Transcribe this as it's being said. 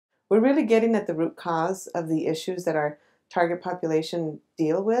we're really getting at the root cause of the issues that our target population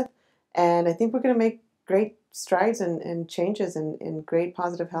deal with. And I think we're going to make great strides and changes and great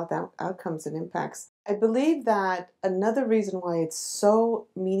positive health outcomes and impacts. I believe that another reason why it's so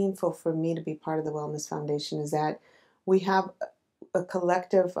meaningful for me to be part of the Wellness Foundation is that we have a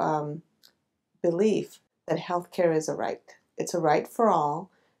collective belief that healthcare is a right. It's a right for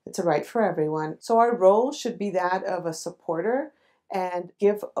all. It's a right for everyone. So our role should be that of a supporter and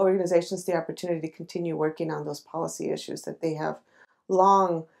give organizations the opportunity to continue working on those policy issues that they have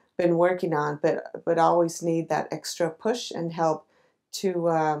long been working on, but always need that extra push and help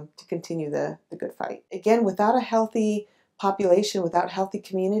to continue the good fight. Again, without a healthy population, without healthy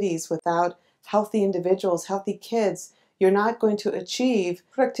communities, without healthy individuals, healthy kids, you're not going to achieve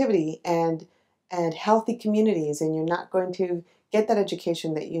productivity and healthy communities, and you're not going to get that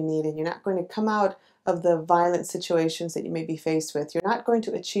education that you need, and you're not going to come out of the violent situations that you may be faced with. You're not going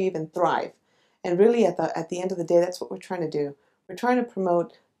to achieve and thrive. And really at the end of the day, that's what we're trying to do. We're trying to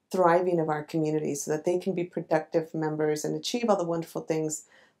promote thriving of our communities so that they can be productive members and achieve all the wonderful things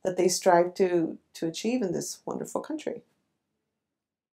that they strive to achieve in this wonderful country.